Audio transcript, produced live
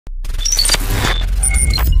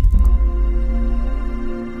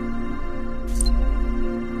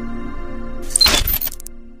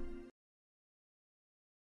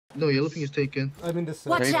No, yellow ping is taken. I mean this.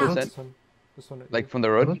 Watch out. This one. This one. Right Like from the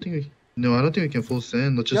I road? don't think we. No, I don't think we can full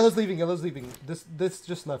send. Let's just. Yellow's leaving. Yellow's leaving. This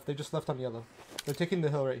just left. They just left on yellow. They're taking the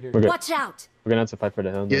hill right here. We're good. Watch out. We're gonna have to fight for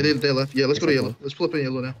the hill. Yeah, they left. Yeah, let's go to yellow. Let's pull up in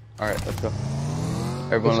yellow now. Alright, let's go.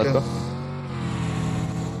 Everyone, let's go.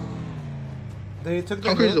 They took the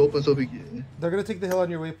Concrete is hill. open, so we. They're gonna take the hill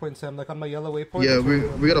on your waypoint, Sam. Like on my yellow waypoint. Yeah,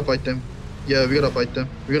 we gotta fight them. Yeah, we gotta fight them.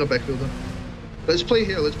 We're gonna backfill them. Let's play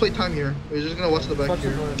here. Let's play time here. We're just gonna watch the back Watch here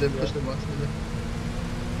the and then push them.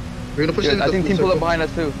 We're gonna push Yeah, them. I think team pulled up circle. behind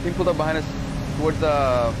us too. Team pulled up behind us towards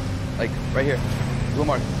the, like, right here. Blue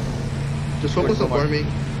mark. Just focus on Mark. farming.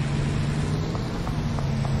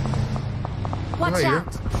 Watch Right here.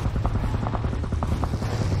 out.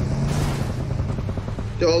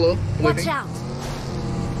 They're all low. I'm Watch waving. out.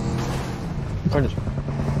 Carnage.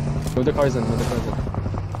 Move the cars in. Move the cars in.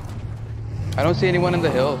 I don't see anyone in the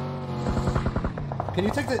hill. Can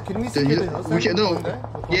you take the? Can we Yeah, secure the hill? Sam? we can no. With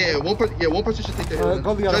one guy? Yeah, one person should take the hill.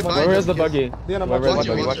 go Leon, Drive watch by Where is the us, buggy? Leon, I'm Where is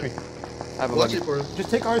watching. the Watch buggy? it, Watch me. I have a Watch buggy. it for us. Just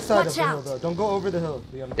take our side Watch of the hill out. though. Don't go over the hill,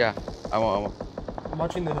 Leon. Yeah, I won't. I'm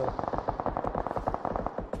watching the hill.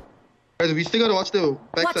 Guys, we still gotta watch the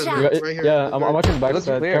back Watch side out. right, Yeah, right here. yeah, I'm watching the back looks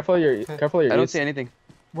side. clear. Careful your Okay. careful your I don't east. see anything.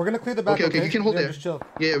 We're gonna clear the back. Okay, you can hold yeah, there. Just chill.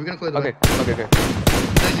 Yeah, we're gonna clear the Okay, back. okay.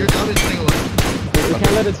 Guys, your job is staying alive. We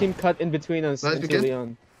can't let the team cut in between us Nice, into good.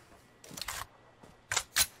 Leon.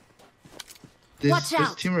 Watch This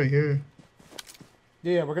out. team right here.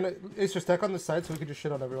 Yeah, we're gonna. Ace, just stack on the side so we can just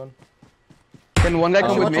shit on everyone. Can one guy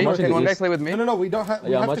come with watch me? him, Can one guy East. play with me? No, we don't have. We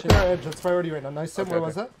Yeah, I'm have to watching. clear our edge. That's priority right now. Nice, Sam. Okay, Where okay.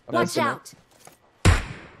 was that? Watch out.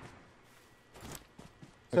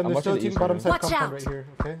 Sam, I'm there's still a watching team East bottom right side Watch compound out. right here.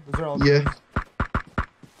 Okay, those are all. Yeah.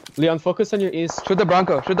 Leon, focus on your east. Shoot the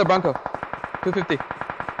Bronco. 250.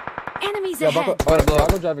 Enemies Yeah, ahead.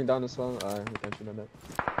 Bronco driving down as well. We can't shoot on that.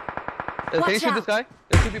 Can you Watch shoot this out. guy?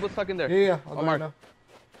 There's 2 people stuck in there. Yeah. I'll go Mark. right now.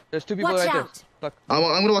 There's 2 people Watch right there. out. Stuck. I'm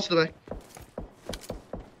gonna watch the back.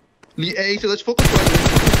 Hey, so let's focus on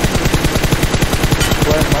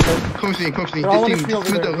Where, Marco? Come with me. They're all This in team, the field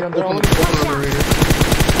this team over there. open They're all in the on right here.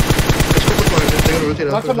 Let's focus on it. They're gonna rotate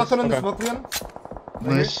Knock after one in the this. smoke, Leon.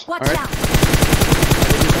 Nice. Watch Alright. out.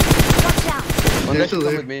 Watch out. They're One guy still should come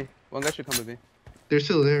there. with me. One guy should come with me. They're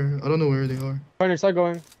still there. I don't know where they are. Carnage, start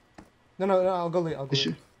going. No, I'll go late. I'll go They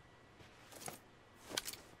should. late.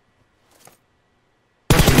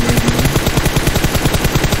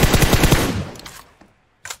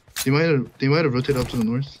 They might have rotated up to the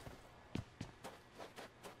north.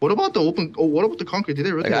 What about the open? Oh, what about the concrete? Did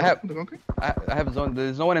they rotate Like, I up have- the concrete? I have zone.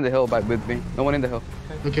 There's no one in the hill with me. No one in the hill.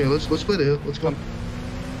 Okay, let's play the hill. Let's go.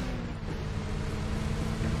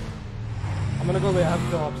 I'm gonna go late. I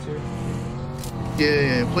have the ops here.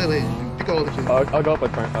 Yeah. Play late. Pick all the kills. I'll go up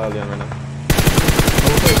with Leon right now.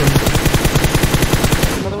 I'll play from.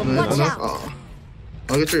 Another one. No, Watch enough. out.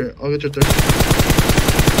 I'll get your third.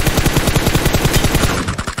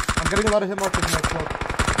 I'm getting a lot of hit markers in that smoke.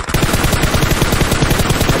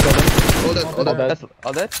 All that. All that. That's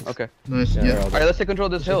all that? Okay. Nice. Yeah, Yeah. we're all Alright, let's take control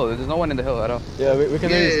of this hill. There's no one in the hill at all. Yeah, we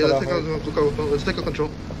can maybe split Let's off. let's take control.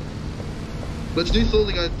 Let's do it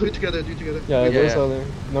slowly, guys. Do it together. Yeah, Yeah. go slowly.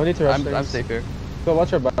 No need to rush I'm things. safe here. Go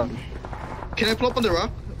watch your back. Can I pull up on the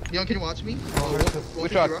rock? Young, can you watch me?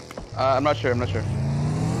 Which rock? I'm not sure. We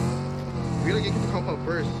gotta get the compound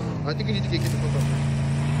first. I think we need to get the compound first.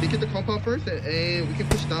 Get the compound first, and we can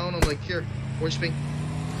push down on like here, orange ping.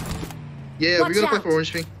 Yeah, Watch we're gonna fight out. for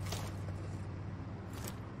orange ping.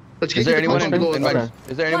 Let's Is get there the anyone compound in below. Okay. us.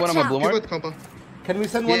 Is there anyone Watch on my out. blue Give mark? out the compound. Can we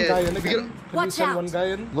send one Yeah, guy in we again? gotta- Can we Watch send out. one guy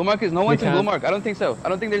in? Blue mark is no one's in can't. blue mark. I don't think so. I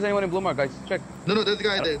don't think there's anyone in blue mark, guys. Check. No, there's a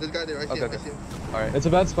guy there. I see Okay, him. I okay. see him. Alright. It's a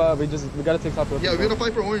bad spot. We gotta take top of it. Yeah, we're gonna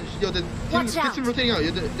fight for orange. Yo, the team, Watch this out. team rotating out.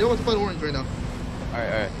 They want to fight orange right now.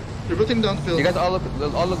 Alright. They're rotating down the field. You guys all look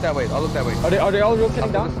that way. All look that way. Are they all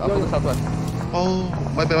rotating down? Up to the southwest. Oh,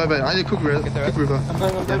 my bad. I need quick res. Get there. Quick revive.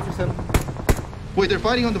 I'm going for Sam. Wait, they're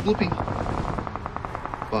fighting on the blue ping.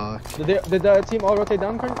 Fuck. Did the team all rotate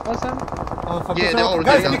down, Sam? Fuck. Yeah, those they are all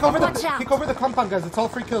guys, rotate down. Watch out. peek over the compound, guys. It's all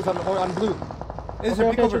free kills on blue. Is Okay,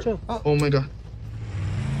 peek okay, over. chill. Oh my god.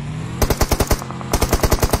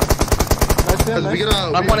 Nice, Sam. Guys, we Nice.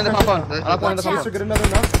 gotta. Knock one in the compound. Nice. Knock one in the compound. Ace, compound. or get another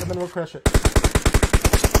knock, and then we'll crash it.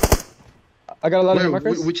 I got a lot of Where,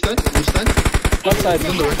 markers. which side? Left side.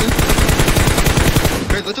 On the right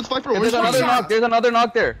side? Guys, let's just fight for orange. There's another ping. knock. There's another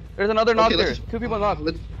knock there. There's another knock Okay, there. let's- 2 people knocked.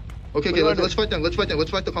 Okay, let's fight them. Let's fight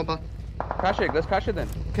the compound. Crash it. Let's crash it then.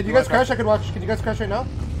 Can you guys crash? I can watch. Can you guys crash right now?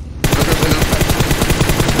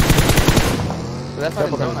 That's not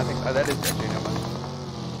in zone, I think. That is actually never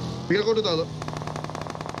mind. We gotta go to the other.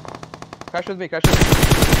 Crash with me. Crash with me.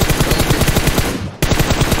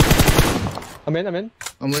 I'm in.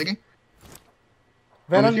 I'm lagging.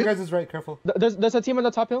 Van On on the you field? guys is right. Careful. There's a team on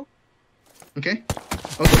the top hill. Okay.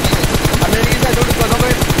 I'm ready inside. Don't go. Don't go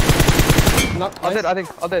in. Not All nice. dead. I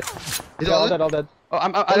think. All dead. Is Yeah, all it dead, all dead. Oh,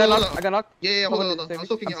 I got Hold on, knocked. hold on. I got knocked. Yeah, Come hold on, on. save I'm me.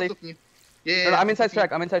 soaking you. I'm I'm safe. soaking you. Yeah. No, no, I'm inside soaking you.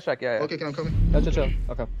 track. I'm inside track. Yeah, yeah. Okay, I'm coming. Yeah, chill.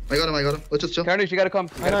 Okay. I got him. Let's just chill. Carnage, you gotta come.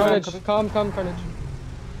 You I gotta know, come. I know. Carnage, come, Carnage.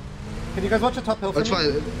 Can you guys watch the top hill for That's me?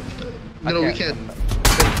 fine. I No, we can't.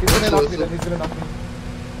 can't. He's gonna knock me Let's then. He's gonna knock me.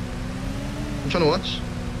 I'm trying to watch.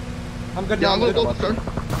 I'm good Yeah, now. I'm gonna good. go up the car.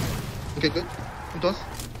 Okay, good. Come to us.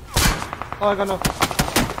 Oh, I got knocked.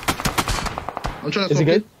 I'm trying to Is he smoke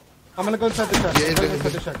good? it. I'm gonna go inside the shack. Yeah, I'm he's going good, inside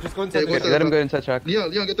he's the shack. Just go Yeah, inside go the Okay, shack. let him go inside track.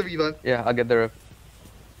 Leon, get the revive. Yeah, I'll get the rev.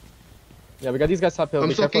 Yeah, we got these guys top hill. I'm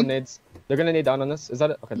Be careful, soaking. nades. They're gonna nade down on us. Is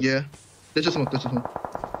that it? Okay. Yeah. Let's just smoke.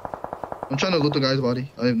 I'm trying to loot the guy's body.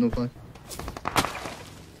 I have no fun.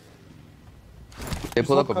 They Just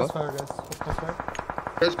pull hold up above. crossfire, guys. Hold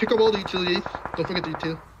crossfire. Guys, pick up all the utilities. Don't forget the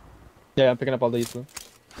utility. Yeah, I'm picking up all these too.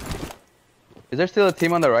 Is there still a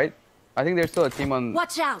team on the right? I think there's still a team on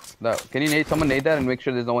Watch out! that. Can you nade someone nade that and make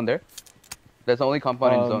sure there's no one there? That's the only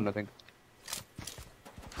compound in zone, I think.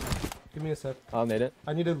 Give me a sec. I'll nade it.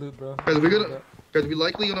 I need to loot, bro. Guys, we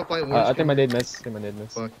likely gonna fight one. I think my nade missed.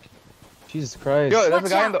 Fuck. Jesus Christ. Yo, there's a Watch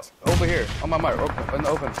guy in the out. over here on my mark, in the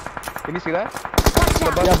open. Can you see that? Watch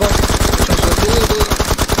out! Yeah, but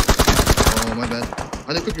Oh, my bad.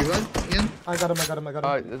 I did quick revive again. I got him. I got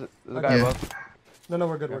him. There's a guy Yeah. above. No,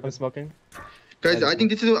 we're good. We're I'm good. smoking. Guys, I think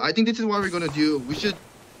this is what we're gonna do. We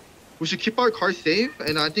should keep our car safe,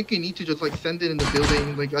 and I think we need to just like send it in the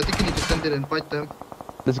building. Like I think we need to send it and fight them.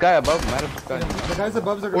 This guy above, matter this guy. The guys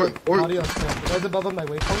above are gonna Or- body us. Yeah. The guys above on my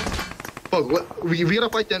waypoint. Fuck, what? We gotta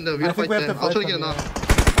fight them though. We I gotta think fight we have them. to I'll fight try to get them. a knock.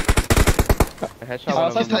 Yeah. A headshot I'll one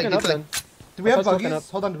of start them. smoking up He's then. Do we have I'll start smoking buggies?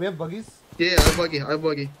 Hold on. Do we have buggies? Yeah, I have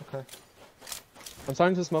buggy. Okay. I'm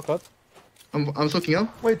starting to smoke up. I'm soaking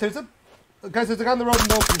up. Wait, there's a guy on the road in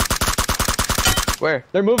the open. Where?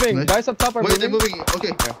 They're moving. Nice. Guys up top are Wait, they're moving. moving.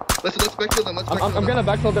 Okay, let's backfill them. Let's backfill I'm them. gonna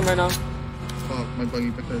backfill them right now. Oh, my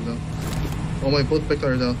buggy backfire is out. Oh, my both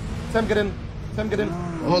backfire is out. Sam, get in. Sam, get in.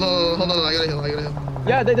 Hold on. I gotta heal.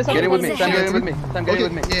 Yeah, there's Get in with me. Enemies Sam, get in ahead. with me. Sam, get in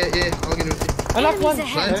with me. Yeah, I'll get in with you. I knocked one.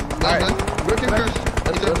 Enemies ahead! Nice. Work your cars.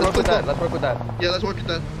 Let's work with that. Let's work with that. Yeah, let's work with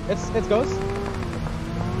that. It's ghost.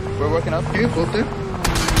 We're working up. Can you go up there?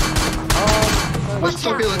 Let's Watch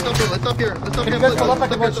stop here. Let's stop here. Can you guys pull up? I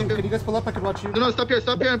can watch you. Can you guys pull up? I can watch you. No, stop here and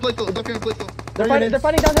play still. Stop here and play still. They're Throw your fighting. They're nades.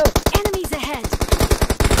 fighting downhill. Enemies ahead!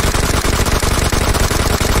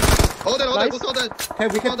 All that. Nice. What's all that? Okay,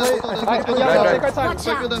 we can Hold play. on, hold I on. think we Alright, can play. yeah, Right, take our time. Watch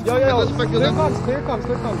Backfill out! them. Yo, Let's backfill clear them. comms,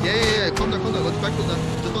 clear comms. Yeah. Calm down. Let's backfill them.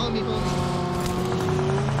 Just follow me.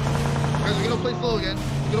 Guys, we're gonna play slow again.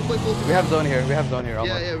 We have zone here.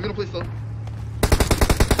 Almost. Yeah, we're gonna play slow.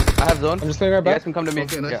 I have zone. I'm just clearing our You guys back. can come to me.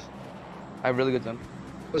 Okay, nice. Yeah. I have really good zone.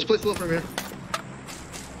 Let's play slow from here.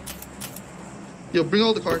 Yo, bring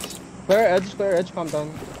all the cards. Clear edge, calm down.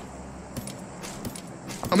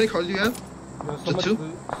 How many cards do you have? No, so Just much two?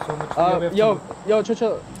 loot. So much. Yeah, we have Yo,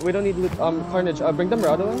 Chill. We don't need loot. Carnage. Bring them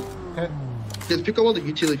Murado in. Okay. Just pick up all the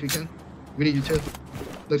util if you can. We need util.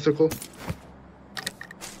 Next circle.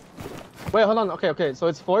 Wait, hold on. Okay. So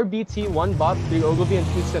it's 4 BT, 1 bot, 3 Ogilvy, and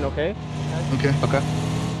 2 Sin, okay? Okay. Okay.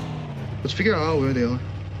 Let's figure out where they are.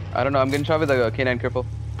 I don't know. I'm getting shot with a K9 cripple.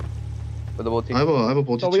 With the whole team. I have a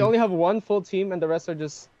bolt. So we only have 1 full team, and the rest are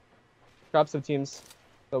just scraps of teams.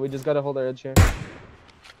 So we just gotta hold our edge here.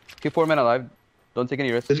 Keep 4 men alive. Don't take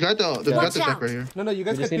any risks. There's got the Watch shack out. right here. No, you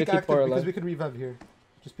guys We just can need peek to keep active four because alive. we can revive here.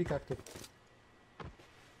 Just peek active.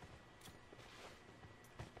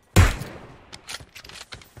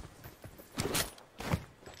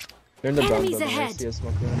 They're in the brown Enemies building. I ahead. see a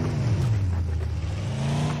smoke there.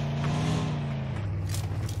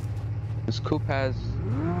 This coupe has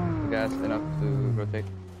gas enough to rotate.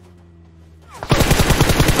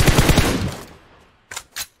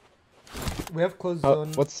 We have closed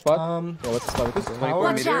zone. What's the spot? Yeah, what's the spot? this Okay. tower.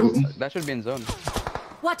 Watch 24 out. meters. That should be in zone.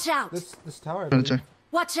 Watch out! This tower. I Trying believe. to check.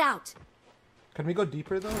 Watch out! Can we go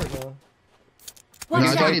deeper though, or no? No, Watch I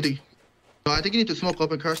think I out! need to. No, I think you need to smoke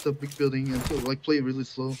up and crash the big building and so, like play really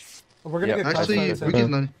slow. We're gonna Yeah, get Actually, crossfire. Sam. Ricky's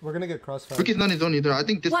not. We're gonna get crossfire. Ricky's not in zone either. I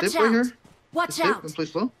think this Watch dip right out. here. Watch This dip out! and play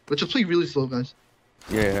slow. Let's just play really slow, guys.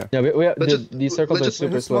 Yeah. Yeah, Let's just- these circles let's are just-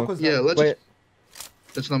 super Whose smoke slow. was Yeah, that? let's Wait, just.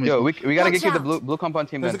 That's not my. Yo, we gotta Watch get the out. blue compound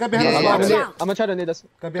team There's a guy then. behind Yeah, the yeah, wall. yeah. I'm gonna try to need this.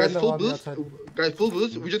 Guy Guys, behind the full wall on the boost. outside. Guys, full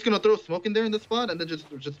boost. We're just gonna throw smoke in there in the spot and then just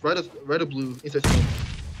write a blue inside smoke.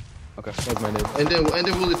 Okay. That was my name. And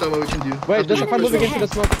then we'll decide what we can do. Wait, there's a car Enemies moving into ahead.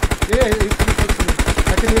 the smoke. Yeah, he's close to me.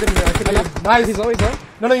 I can hit him there. I can hit him. Nice. He's always there.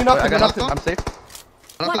 No, you knocked I him. You got knocked him. I'm safe.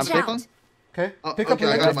 I'm Watch safe out. on. Okay. Oh, Pick up okay, your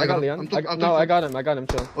I legs. got him. I got Leon. I'm I got him.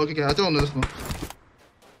 Chill. okay, I throw another smoke. Okay,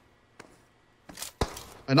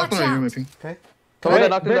 I knocked Watch one right here, out. my ping. Okay. Someone Right, that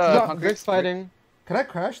knocked in the concrete. Vic's fighting. Can I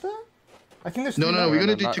crash that? I think there's No, three no, no, now. we're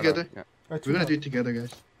gonna do it not- together. yeah. Alright, We're gonna two do it together,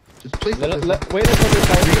 guys. Just place it. Wait until they We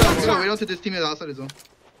fight. gotta wait until this team is outside the zone.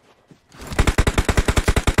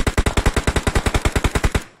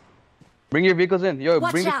 Bring your vehicles in. Yo,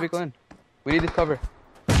 Watch bring this out. vehicle in. We need this cover.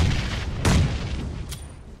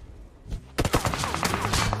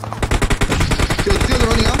 Yo, still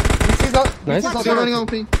running out. He's out. Nice. He's Still out. running out,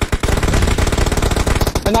 ping.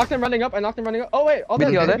 I knocked him running up. Oh wait, all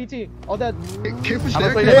BT, all dead. dead? BT, all dead. Can you push I'm there?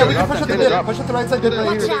 gonna play Can you- Yeah, that. we can Drop push that, at the drop dip. that. Push at the right side dip right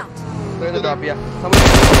Watch here. out. Clear the drop, yeah. I'm Someone...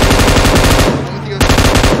 with you guys.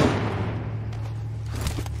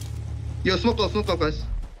 Yo, smoke up, guys.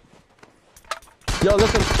 Yo,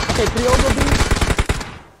 listen. Okay, 3 Ogilvy.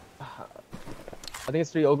 I think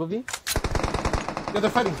it's 3 Ogilvy. Yeah, they're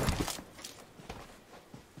fighting. I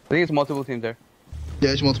think it's multiple teams there.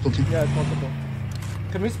 Yeah, it's multiple teams. Yeah, it's multiple.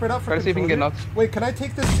 Can we spread out for Try to see if we can get control knocked. here? Wait, can I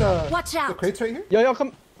take this, Watch the out. crates right here? Yo,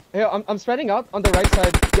 come. Hey, I'm spreading out on the right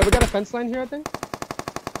side. Yo, we got a fence line here, I think.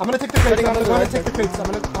 I'm gonna take the crates. Spreading I'm out on the gonna right take the side. crates. I'm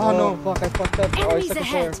gonna. Oh no. Fuck, I fucked up. Oh, Enemies it's second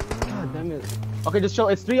ahead. floor. God damn it. Okay, just chill.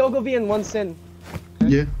 It's 3 Ogilvy and 1 Sin.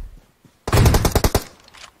 Yeah.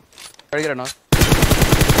 Try to get a knock. 1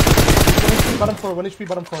 HP bottom floor. 1 HP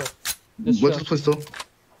bottom floor. Just What's chill. this place though?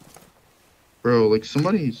 Bro, like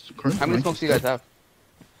somebody's current. How many smokes do you guys have?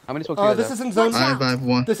 How many smokes do you guys This have? is in zone. Watch out. I have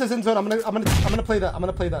one. This is in zone. I'm gonna play that. I'm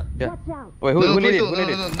gonna play that. Yeah. Watch out. Wait, No, who please needed? don't. Who No,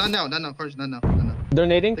 needed? no, not now, Crunch, not now. They're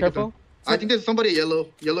nading, Take your careful. I think there's somebody yellow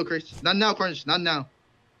crates. Not now, Crunch, not now.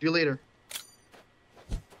 Do it later.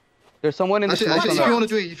 There's someone in the Actually, smoke if on you the... wanna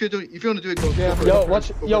do it, if you wanna do it, go. Yeah. Go for it, Yo, go for watch.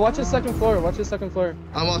 it, go Yo, for watch the second floor. Watch the second floor. it.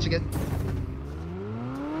 I'm watching it.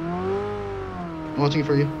 I'm watching it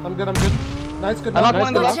for you. I'm good. Nice, good. I knocked Nice, one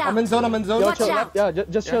in the good. left. I'm in zone. Yo, Watch chill. out. Yeah,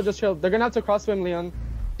 just chill, just chill. They're gonna have to cross swim, Leon.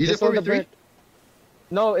 Is it Just hold the 4v3? brick.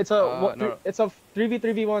 No, it's a no. it's a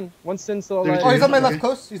 3v3v1. 1 Sin still 3v3. alive. Oh, he's on my Okay. left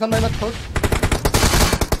close. He's on my left close.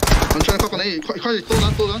 I'm trying to fuck on A. Carly, slow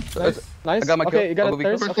down. Nice. Nice. I got my okay, kill. you got I'll a go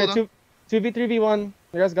thirst. First, Okay, hold on. 2v3v1.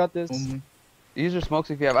 You guys got this. Oh my. Use your smokes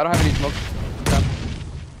if you have. I don't have any smokes.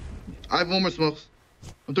 I have one more smokes.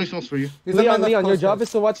 I'm doing smokes for you. He's on my Leon, left Leon, your close, job guys.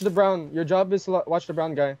 is to watch the brown. Your job is to watch the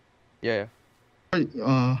brown guy. Yeah,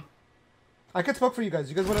 yeah. I can smoke for you guys.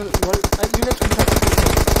 You guys wanna? You guys can talk.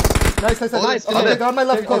 Nice. Nice. Okay, Okay. they're on my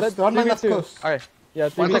left Oh, close. that's They're on my left 3v2. close. Alright. Yeah,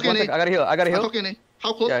 One 3v2. second. One second. I gotta heal. I'm talking A.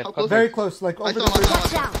 How close? Yeah, How close? Very close. Like I over saw the him, bridge.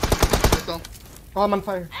 Watch out. I saw him. Oh, I'm on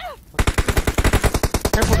fire.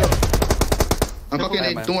 Careful, guys. I'm fucking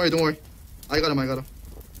A. man. Don't worry. I got him.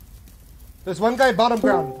 There's one guy bottom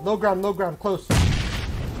ground. Low ground. Close.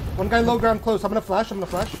 One guy low ground close. I'm gonna flash.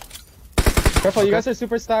 Careful, you guys are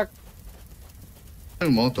super stacked.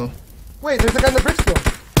 I'm Malta. Wait, there's a guy in the brick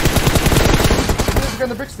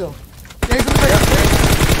still. Yeah, he's in the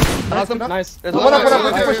brick. Nice, good enough. Nice. There's One one up. more. Chill,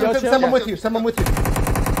 Push. chill, Send him with you.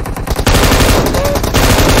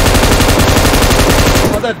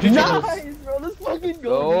 Oh, that GG. Nice, bro. Let's fucking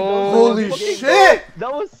go. Oh, Holy shit!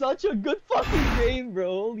 That was such a good fucking game, bro.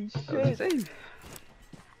 Holy shit. Insane.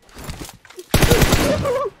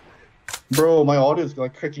 Bro, my audio is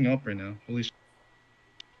like cracking up right now. Holy shit.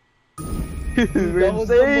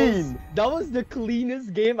 That was the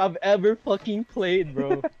cleanest game I've ever fucking played,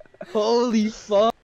 bro. Holy fuck.